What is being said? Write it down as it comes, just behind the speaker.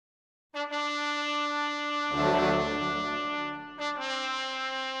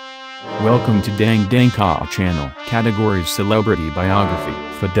Welcome to Dang Dang Khoa channel. Categories: Celebrity Biography.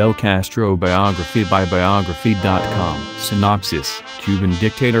 Fidel Castro Biography by Biography.com. Synopsis: Cuban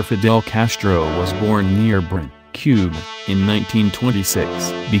dictator Fidel Castro was born near Birán, Cuba, in 1926.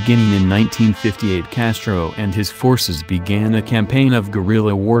 Beginning in 1958, Castro and his forces began a campaign of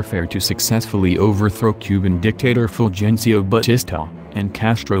guerrilla warfare to successfully overthrow Cuban dictator Fulgencio Batista, and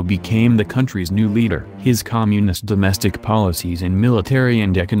Castro became the country's new leader. His communist domestic policies and military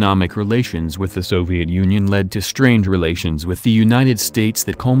and economic relations with the Soviet Union led to strained relations with the United States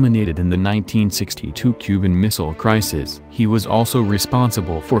that culminated in the 1962 Cuban Missile Crisis. He was also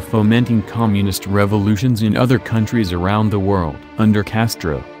responsible for fomenting communist revolutions in other countries around the world. Under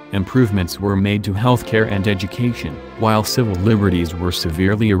Castro, improvements were made to healthcare and education, while civil liberties were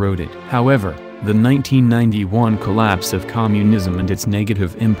severely eroded. However, the 1991 collapse of communism and its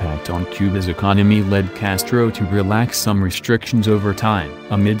negative impact on Cuba's economy led Castro to relax some restrictions over time.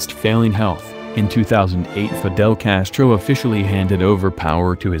 Amidst failing health, in 2008 Fidel Castro officially handed over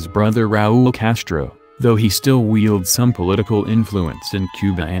power to his brother Raúl Castro, though he still wields some political influence in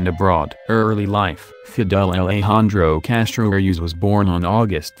Cuba and abroad. Early life: Fidel Alejandro Castro Reyes was born on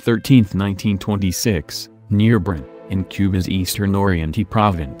August 13, 1926, near Birán, in Cuba's Eastern Oriente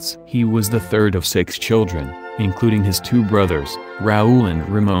province. He was the third of 6 children, including his 2 brothers, Raúl and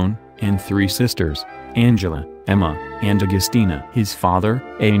Ramón, and 3 sisters, Angela, Emma, and Agustina. His father,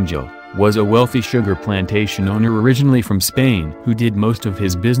 Angel, was a wealthy sugar plantation owner originally from Spain who did most of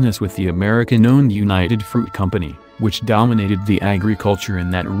his business with the American-owned United Fruit Company, which dominated the agriculture in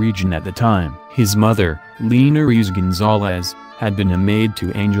that region at the time. His mother, Lina Ruiz Gonzalez, had been a maid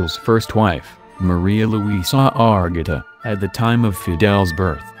to Angel's first wife, Maria Luisa Argueta, at the time of Fidel's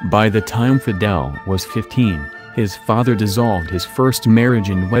birth. By the time Fidel was 15, his father dissolved his first marriage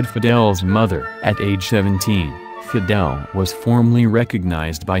and wed Fidel's mother. At age 17, Fidel was formally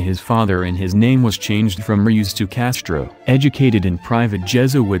recognized by his father and his name was changed from Reyes to Castro. Educated in private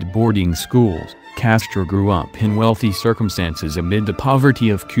Jesuit boarding schools, Castro grew up in wealthy circumstances amid the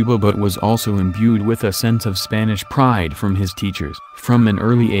poverty of Cuba but was also imbued with a sense of Spanish pride from his teachers. From an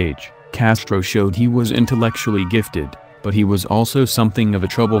early age, Castro showed he was intellectually gifted, but he was also something of a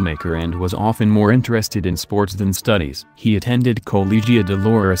troublemaker and was often more interested in sports than studies. He attended Colegio de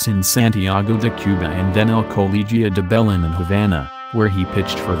Lourdes in Santiago de Cuba and then El Colegio de Belén in Havana, where he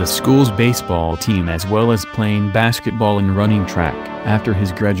pitched for the school's baseball team as well as playing basketball and running track. After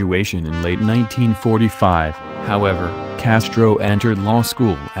his graduation in late 1945, however, Castro entered law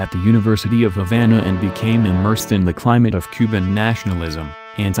school at the University of Havana and became immersed in the climate of Cuban nationalism,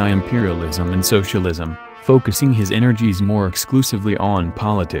 anti-imperialism and socialism, focusing his energies more exclusively on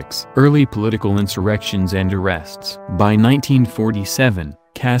politics. Early political insurrections and arrests. By 1947,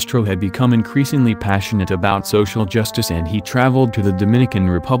 Castro had become increasingly passionate about social justice and he traveled to the Dominican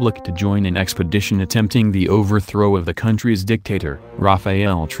Republic to join an expedition attempting the overthrow of the country's dictator,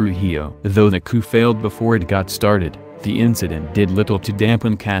 Rafael Trujillo. Though the coup failed before it got started, the incident did little to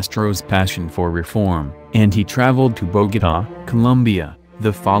dampen Castro's passion for reform, and he traveled to Bogotá, Colombia,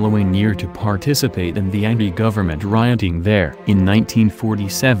 the following year to participate in the anti-government rioting there. In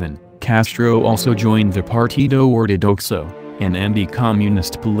 1947, Castro also joined the Partido Ortodoxo, an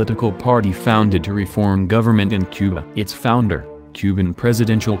anti-communist political party founded to reform government in Cuba. Its founder, Cuban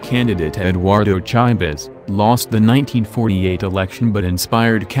presidential candidate Eduardo Chávez, lost the 1948 election but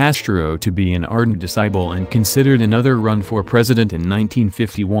inspired Castro to be an ardent disciple and considered another run for president in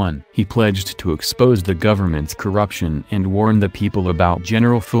 1951. He pledged to expose the government's corruption and warn the people about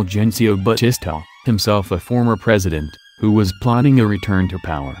General Fulgencio Batista, himself a former president, who was plotting a return to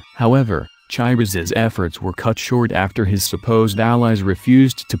power. However, Chávez's efforts were cut short after his supposed allies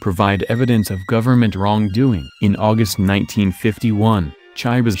refused to provide evidence of government wrongdoing. In August 1951,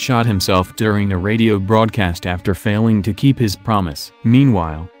 Chávez shot himself during a radio broadcast after failing to keep his promise.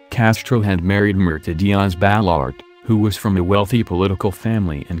 Meanwhile, Castro had married Mirta Díaz Balart, who was from a wealthy political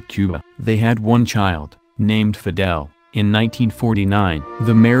family in Cuba. They had 1 child, named Fidel. In 1949,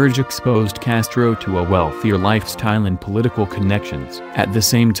 the marriage exposed Castro to a wealthier lifestyle and political connections. At the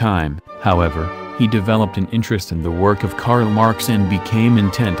same time, however, he developed an interest in the work of Karl Marx and became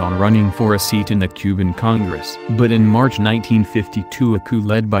intent on running for a seat in the Cuban Congress. But in March 1952 a coup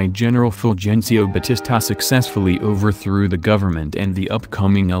led by General Fulgencio Batista successfully overthrew the government and the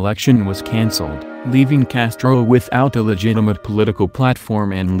upcoming election was cancelled, leaving Castro without a legitimate political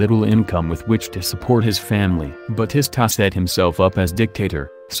platform and little income with which to support his family. Batista set himself up as dictator,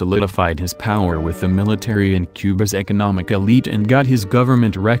 solidified his power with the military and Cuba's economic elite and got his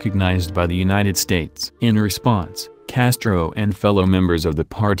government recognized by the United States. In response, Castro and fellow members of the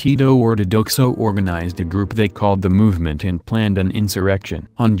Partido Ortodoxo organized a group they called the Movement and planned an insurrection.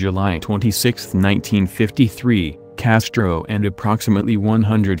 On July 26, 1953, Castro and approximately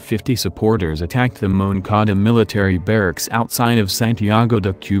 150 supporters attacked the Moncada military barracks outside of Santiago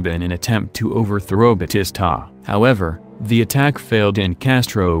de Cuba in an attempt to overthrow Batista. However, the attack failed and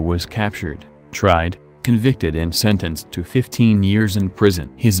Castro was captured, tried, convicted and sentenced to 15 years in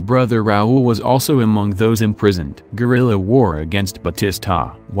prison. His brother Raúl was also among those imprisoned. Guerrilla war against Batista.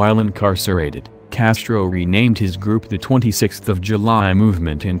 While incarcerated, Castro renamed his group the 26th of July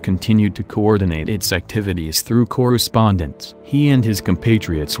Movement and continued to coordinate its activities through correspondence. He and his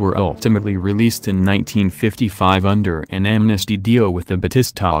compatriots were ultimately released in 1955 under an amnesty deal with the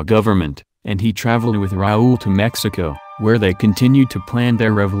Batista government, and he traveled with Raúl to Mexico, where they continued to plan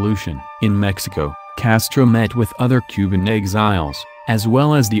their revolution. In Mexico, Castro met with other Cuban exiles, as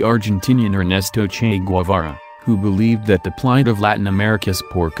well as the Argentinian Ernesto Che Guevara, who believed that the plight of Latin America's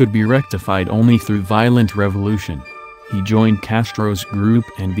poor could be rectified only through violent revolution. He joined Castro's group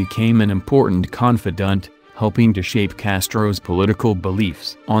and became an important confidant, helping to shape Castro's political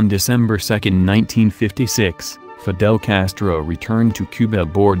beliefs. On December 2, 1956, Fidel Castro returned to Cuba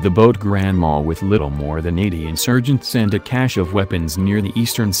aboard the boat Granma with little more than 80 insurgents and a cache of weapons near the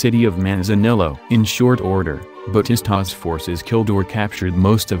eastern city of Manzanillo. In short order, Batista's forces killed or captured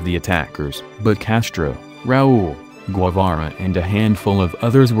most of the attackers, but Castro, Raúl, Guevara and a handful of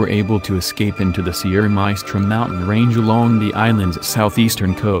others were able to escape into the Sierra Maestra mountain range along the island's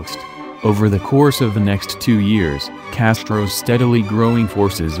southeastern coast. Over the course of the next 2 years, Castro's steadily growing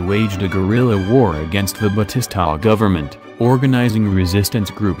forces waged a guerrilla war against the Batista government, organizing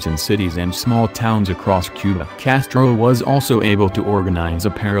resistance groups in cities and small towns across Cuba. Castro was also able to organize a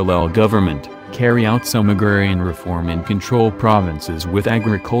parallel government, carry out some agrarian reform and control provinces with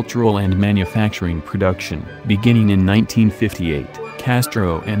agricultural and manufacturing production. Beginning in 1958,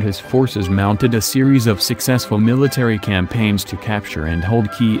 Castro and his forces mounted a series of successful military campaigns to capture and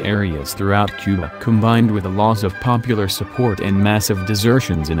hold key areas throughout Cuba. Combined with the loss of popular support and massive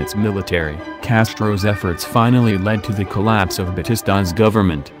desertions in its military, Castro's efforts finally led to the collapse of Batista's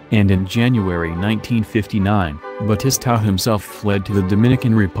government, and in January 1959, Batista himself fled to the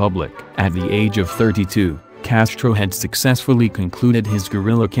Dominican Republic. At the age of 32, Castro had successfully concluded his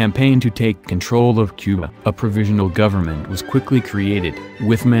guerrilla campaign to take control of Cuba. A provisional government was quickly created,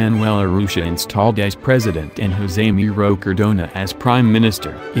 with Manuel Urrutia installed as president and José Miro Cardona as prime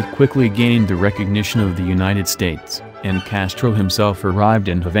minister. It quickly gained the recognition of the United States, and Castro himself arrived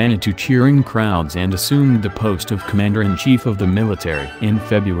in Havana to cheering crowds and assumed the post of commander-in-chief of the military. In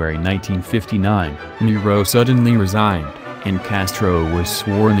February 1959, Miro suddenly resigned, and Castro was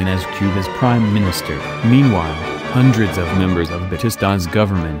sworn in as Cuba's prime minister. Meanwhile, hundreds of members of Batista's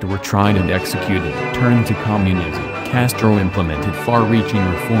government were tried and executed. Turned to communism, Castro implemented far-reaching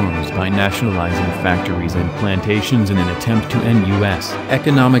reforms by nationalizing factories and plantations in an attempt to end U.S.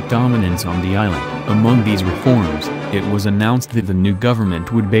 economic dominance on the island. Among these reforms, it was announced that the new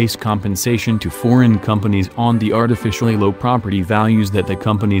government would base compensation to foreign companies on the artificially low property values that the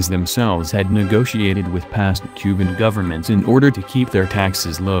companies themselves had negotiated with past Cuban governments in order to keep their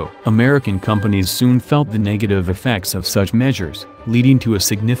taxes low. American companies soon felt the negative effects of such measures, leading to a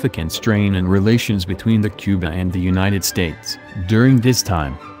significant strain in relations between Cuba and the United States. During this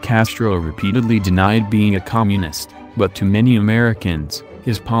time, Castro repeatedly denied being a communist, but to many Americans,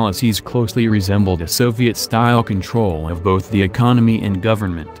 his policies closely resembled a Soviet-style control of both the economy and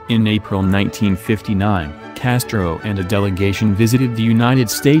government. In April 1959, Castro and a delegation visited the United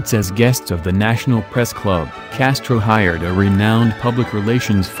States as guests of the National Press Club. Castro hired a renowned public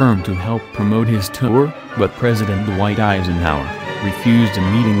relations firm to help promote his tour, but President Dwight Eisenhower refused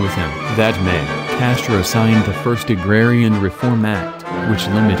a meeting with him. That May, Castro signed the first Agrarian Reform Act, which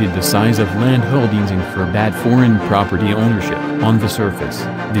limited the size of land holdings and forbade foreign property ownership. On the surface,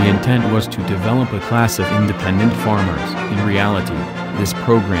 the intent was to develop a class of independent farmers. In reality, this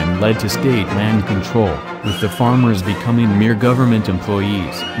program led to state land control, with the farmers becoming mere government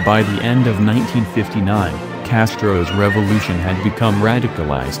employees. By the end of 1959, Castro's revolution had become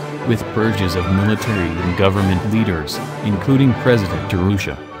radicalized, with purges of military and government leaders, including President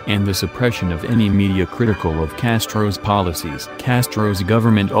Urrutia, and the suppression of any media critical of Castro's policies. Castro's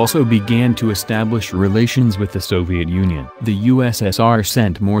government also began to establish relations with the Soviet Union. The USSR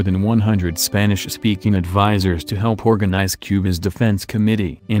sent more than 100 Spanish-speaking advisors to help organize Cuba's Defense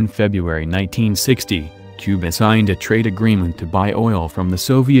Committee. In February 1960, Cuba signed a trade agreement to buy oil from the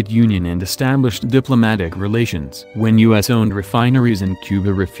Soviet Union and established diplomatic relations. When U.S.-owned refineries in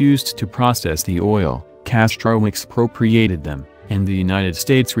Cuba refused to process the oil, Castro expropriated them, and the United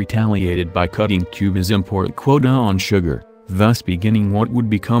States retaliated by cutting Cuba's import quota on sugar, thus beginning what would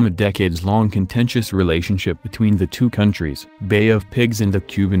become a decades-long contentious relationship between the two countries. Bay of Pigs and the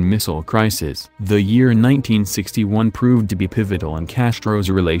Cuban Missile Crisis. The year 1961 proved to be pivotal in Castro's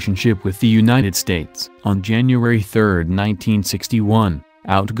relationship with the United States. On January 3, 1961,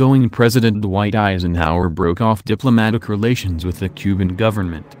 outgoing President Dwight Eisenhower broke off diplomatic relations with the Cuban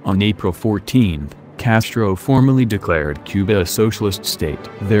government. On April 14, Castro formally declared Cuba a socialist state.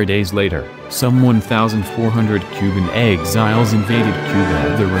 There days later, some 1,400 Cuban exiles invaded Cuba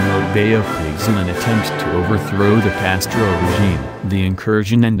at the remote Bay of Pigs in an attempt to overthrow the Castro regime. The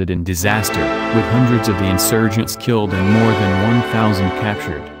incursion ended in disaster, with hundreds of the insurgents killed and more than 1,000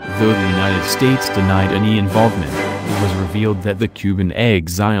 captured. Though the United States denied any involvement, it was revealed that the Cuban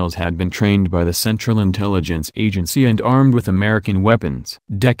exiles had been trained by the Central Intelligence Agency and armed with American weapons.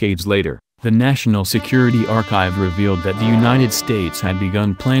 Decades later, the National Security Archive revealed that the United States had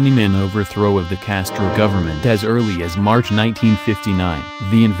begun planning an overthrow of the Castro government as early as March 1959.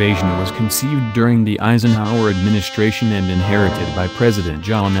 The invasion was conceived during the Eisenhower administration and inherited by President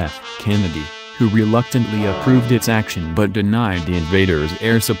John F. Kennedy, who reluctantly approved its action but denied the invaders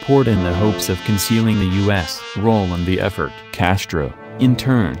air support in the hopes of concealing the U.S. role in the effort. Castro, in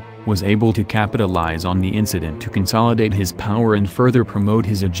turn, was able to capitalize on the incident to consolidate his power and further promote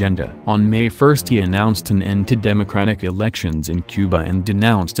his agenda. On May 1 he announced an end to democratic elections in Cuba and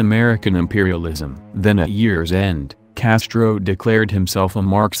denounced American imperialism. Then at year's end, Castro declared himself a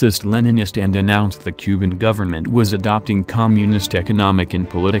Marxist-Leninist and announced the Cuban government was adopting communist economic and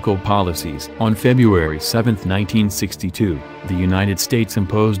political policies. On February 7, 1962, the United States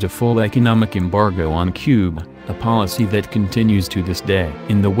imposed a full economic embargo on Cuba, a policy that continues to this day.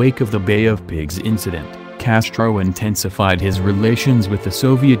 In the wake of the Bay of Pigs incident, Castro intensified his relations with the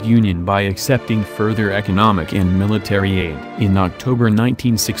Soviet Union by accepting further economic and military aid. In October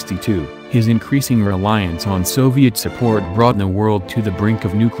 1962, his increasing reliance on Soviet support brought the world to the brink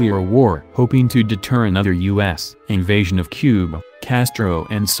of nuclear war. Hoping to deter another U.S. invasion of Cuba, Castro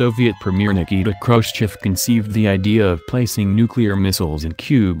and Soviet Premier Nikita Khrushchev conceived the idea of placing nuclear missiles in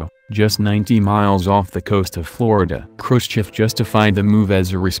Cuba, just 90 miles off the coast of Florida. Khrushchev justified the move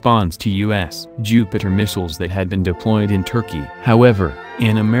as a response to U.S. Jupiter missiles that had been deployed in Turkey. However,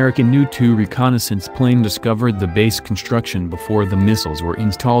 an American U-2 reconnaissance plane discovered the base construction before the missiles were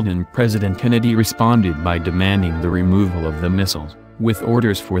installed, and President Kennedy responded by demanding the removal of the missiles, with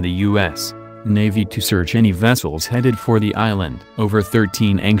orders for the U.S. Navy to search any vessels headed for the island. Over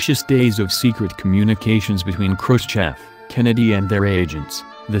 13 anxious days of secret communications between Khrushchev, Kennedy and their agents,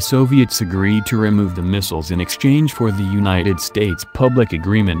 the Soviets agreed to remove the missiles in exchange for the United States public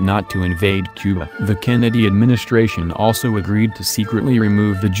agreement not to invade Cuba. The Kennedy administration also agreed to secretly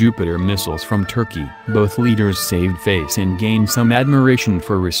remove the Jupiter missiles from Turkey. Both leaders saved face and gained some admiration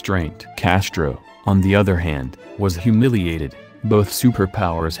for restraint. Castro, on the other hand, was humiliated. Both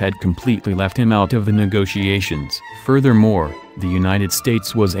superpowers had completely left him out of the negotiations. Furthermore, the United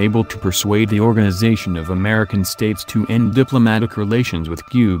States was able to persuade the Organization of American States to end diplomatic relations with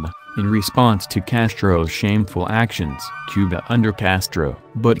Cuba, in response to Castro's shameful actions. Cuba under Castro.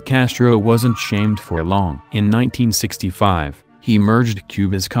 But Castro wasn't shamed for long. In 1965, he merged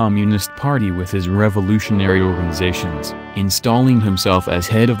Cuba's Communist Party with his revolutionary organizations, installing himself as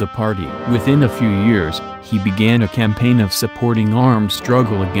head of the party. Within a few years, he began a campaign of supporting armed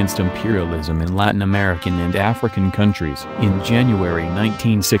struggle against imperialism in Latin American and African countries. In January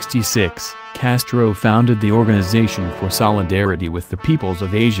 1966, Castro founded the Organization for Solidarity with the Peoples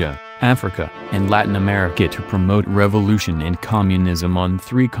of Asia, Africa, and Latin America to promote revolution and communism on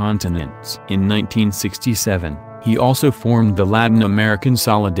 3 continents. In 1967, he also formed the Latin American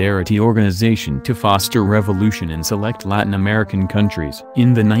Solidarity Organization to foster revolution in select Latin American countries.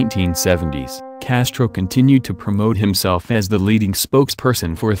 In the 1970s, Castro continued to promote himself as the leading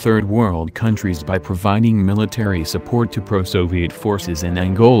spokesperson for Third World countries by providing military support to pro-Soviet forces in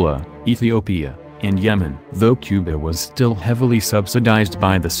Angola, Ethiopia, and Yemen. Though Cuba was still heavily subsidized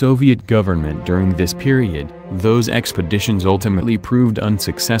by the Soviet government during this period, those expeditions ultimately proved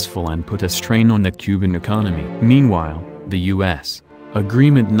unsuccessful and put a strain on the Cuban economy. Meanwhile, the U.S.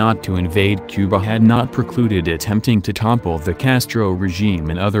 agreement not to invade Cuba had not precluded attempting to topple the Castro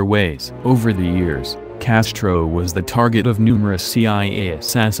regime in other ways. Over the years, Castro was the target of numerous CIA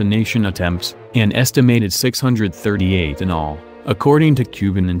assassination attempts, an estimated 638 in all, according to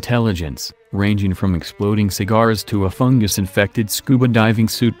Cuban intelligence, ranging from exploding cigars to a fungus-infected scuba diving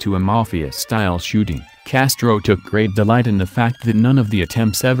suit to a mafia-style shooting. Castro took great delight in the fact that none of the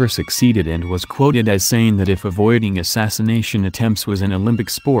attempts ever succeeded and was quoted as saying that if avoiding assassination attempts was an Olympic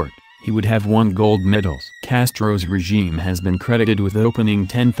sport, he would have won gold medals. Castro's regime has been credited with opening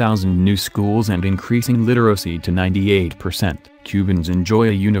 10,000 new schools and increasing literacy to 98%. Cubans enjoy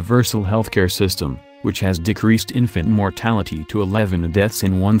a universal healthcare system, which has decreased infant mortality to 11 deaths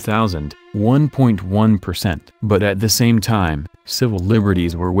in 1,000, 1.1%. But at the same time, civil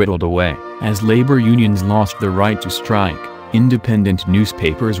liberties were whittled away. As labor unions lost the right to strike, independent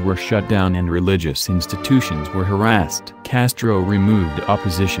newspapers were shut down and religious institutions were harassed. Castro removed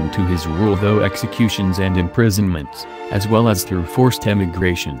opposition to his rule through executions and imprisonments, as well as through forced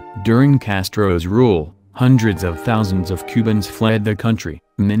emigration. During Castro's rule, hundreds of thousands of Cubans fled the country,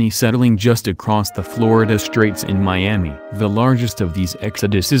 many settling just across the Florida Straits in Miami. The largest of these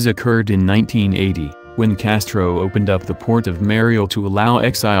exoduses occurred in 1980, when Castro opened up the port of Mariel to allow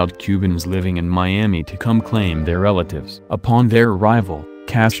exiled Cubans living in Miami to come claim their relatives. Upon their arrival,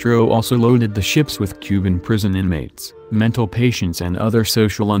 Castro also loaded the ships with Cuban prison inmates, mental patients and other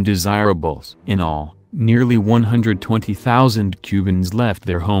social undesirables. In all, nearly 120,000 Cubans left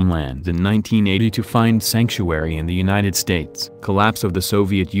their homeland in 1980 to find sanctuary in the United States. Collapse of the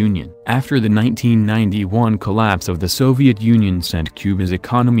Soviet Union. After the 1991 collapse of the Soviet Union sent Cuba's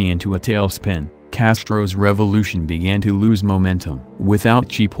economy into a tailspin, Castro's revolution began to lose momentum. Without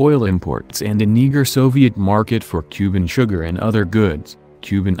cheap oil imports and an eager Soviet market for Cuban sugar and other goods,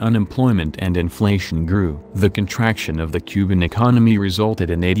 Cuban unemployment and inflation grew. The contraction of the Cuban economy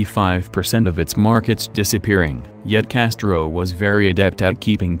resulted in 85% of its markets disappearing. Yet Castro was very adept at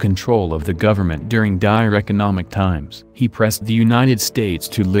keeping control of the government during dire economic times. He pressed the United States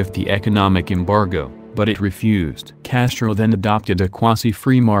to lift the economic embargo, but it refused. Castro then adopted a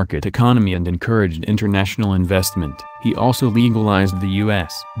quasi-free market economy and encouraged international investment. He also legalized the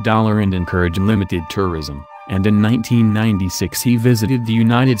U.S. dollar and encouraged limited tourism. And in 1996 he visited the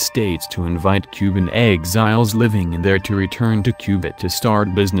United States to invite Cuban exiles living in there to return to Cuba to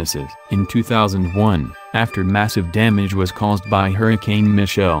start businesses. In 2001, after massive damage was caused by Hurricane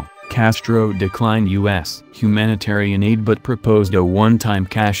Michelle, Castro declined U.S. humanitarian aid but proposed a one-time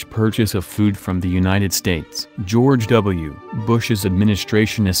cash purchase of food from the United States. George W. Bush's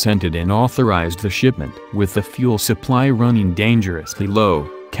administration assented and authorized the shipment. With the fuel supply running dangerously low,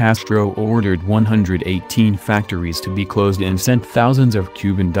 Castro ordered 118 factories to be closed and sent thousands of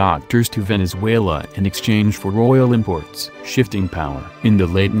Cuban doctors to Venezuela in exchange for oil imports. Shifting power. In the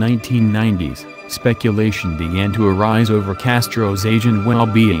late 1990s, speculation began to arise over Castro's age and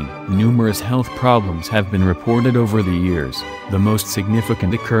well-being. Numerous health problems have been reported over the years, the most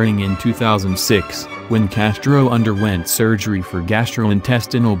significant occurring in 2006, when Castro underwent surgery for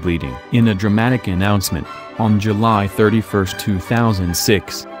gastrointestinal bleeding. In a dramatic announcement, on July 31,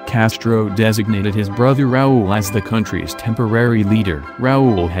 2006, Castro designated his brother Raúl as the country's temporary leader.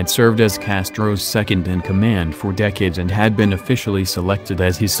 Raúl had served as Castro's second-in-command for decades and had been officially selected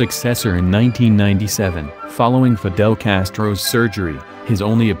as his successor in 1997. Following Fidel Castro's surgery, his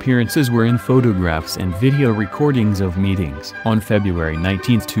only appearances were in photographs and video recordings of meetings. On February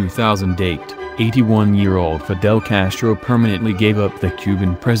 19, 2008, 81-year-old Fidel Castro permanently gave up the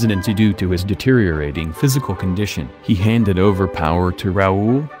Cuban presidency due to his deteriorating physical condition. He handed over power to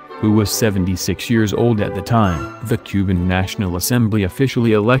Raúl, who was 76 years old at the time. The Cuban National Assembly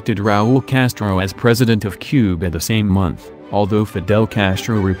officially elected Raúl Castro as president of Cuba the same month, although Fidel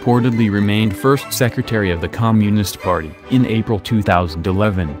Castro reportedly remained first secretary of the Communist Party. In April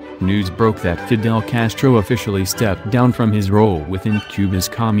 2011, news broke that Fidel Castro officially stepped down from his role within Cuba's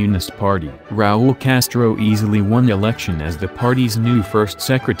Communist Party. Raúl Castro easily won the election as the party's new first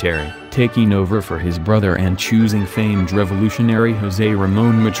secretary, taking over for his brother and choosing famed revolutionary José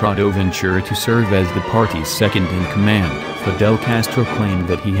Ramón Machado Ventura to serve as the party's second-in-command. Fidel Castro claimed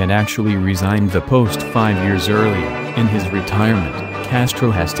that he had actually resigned the post 5 years earlier. In his retirement, Castro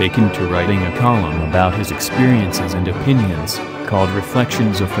has taken to writing a column about his experiences and opinions, called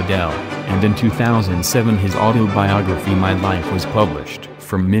Reflections of Fidel, and in 2007 his autobiography My Life was published.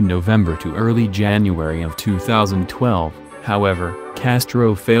 From mid-November to early January of 2012, however,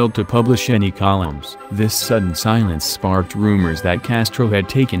 Castro failed to publish any columns. This sudden silence sparked rumors that Castro had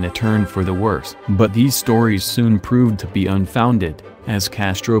taken a turn for the worse. But these stories soon proved to be unfounded, as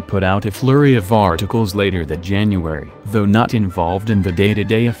Castro put out a flurry of articles later that January. Though not involved in the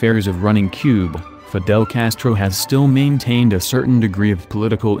day-to-day affairs of running Cuba, Fidel Castro has still maintained a certain degree of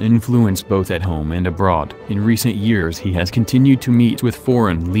political influence both at home and abroad. In recent years he has continued to meet with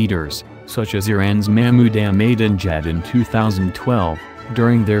foreign leaders, such as Iran's Mahmoud Ahmadinejad in 2012,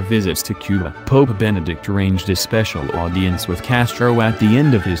 during their visits to Cuba. Pope Benedict arranged a special audience with Castro at the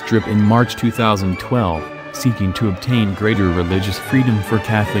end of his trip in March 2012, seeking to obtain greater religious freedom for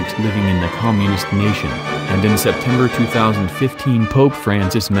Catholics living in the communist nation, and in September 2015 Pope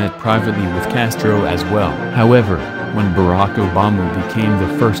Francis met privately with Castro as well. However, when Barack Obama became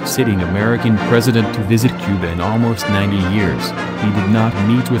the first sitting American president to visit Cuba in almost 90 years, he did not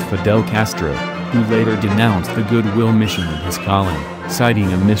meet with Fidel Castro, who later denounced the goodwill mission in his calling,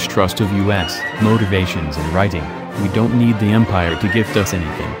 citing a mistrust of U.S. motivations and writing, "We don't need the empire to gift us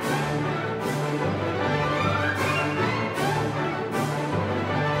anything.